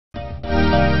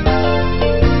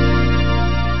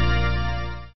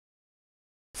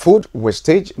Food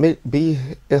wastage may be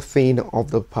a thing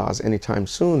of the past anytime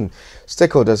soon.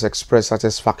 Stakeholders express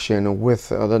satisfaction with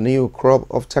the new crop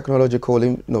of technological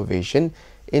innovation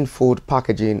in food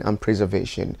packaging and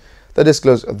preservation. They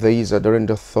disclosed these during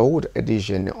the third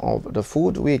edition of the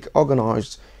Food Week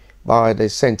organized by the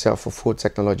Center for Food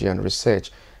Technology and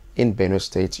Research in Benue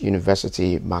State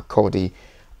University, Makurdi.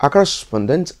 Our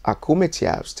correspondent Akume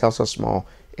Tiabs tells us more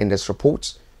in this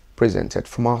report presented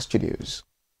from our studios.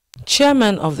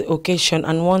 Chairman of the occasion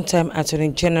and one-time Attorney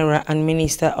General and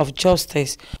Minister of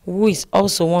Justice, who is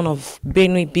also one of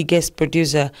Benue's biggest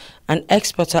producer and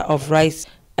exporter of rice,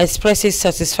 expresses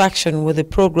satisfaction with the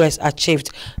progress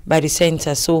achieved by the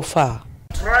center so far.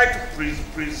 Try to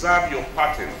preserve your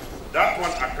patent. That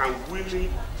one I can really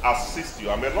assist you.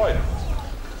 I'm a lawyer.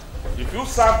 If you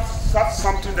start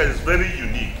something that is very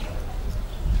unique,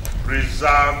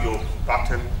 preserve your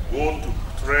patent, go to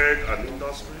trade and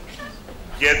industry,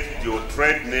 get your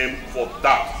trade name for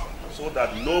that, so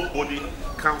that nobody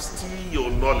can steal your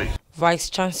knowledge.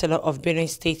 Vice Chancellor of Benue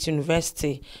State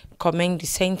University commended the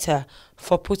center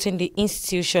for putting the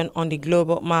institution on the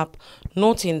global map,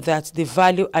 noting that the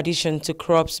value addition to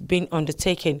crops being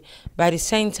undertaken by the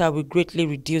center will greatly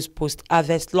reduce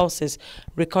post-harvest losses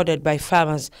recorded by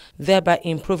farmers, thereby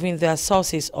improving their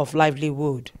sources of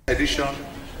livelihood. Addition,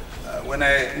 when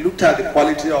I looked at the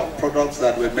quality of products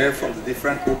that were made from the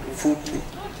different food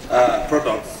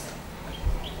products,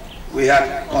 we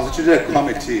had constituted a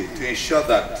committee to ensure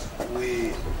that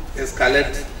we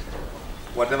escalate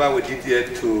whatever we did here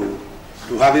to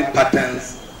having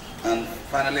patents and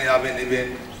finally having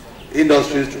even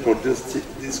industries to produce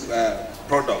these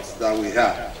products that we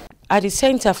have. At the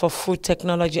Center for Food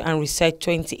Technology and Research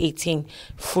 2018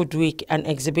 Food Week and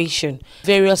Exhibition,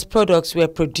 various products were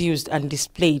produced and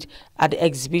displayed at the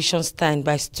exhibition stand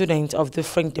by students of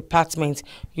different departments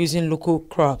using local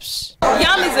crops.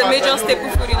 Yam is a major staple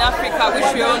food in Africa,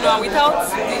 which we all know.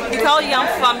 Without yam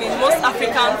farming, most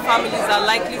African families are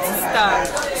likely to starve.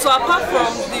 So apart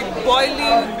from the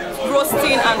boiling,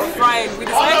 roasting and frying, we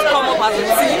decided to come up as a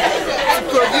team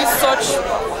to produce such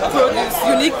produce,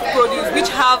 unique produce, which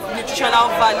have nutritional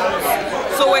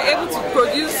values. So we're able to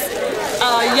produce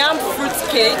yam fruit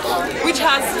cake, which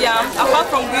has yam. Apart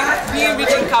from being rich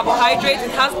in carbohydrates,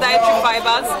 it has dietary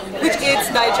fibers, which aids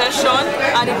digestion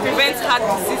and it prevents heart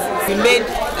diseases. We made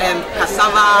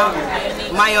cassava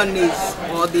mayonnaise,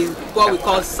 or what we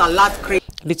call salad cream.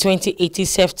 The 2018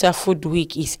 CEFTA Food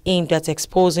Week is aimed at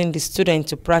exposing the student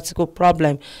to practical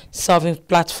problem-solving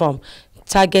platform,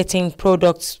 targeting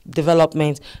product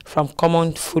development from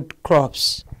common food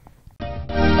crops.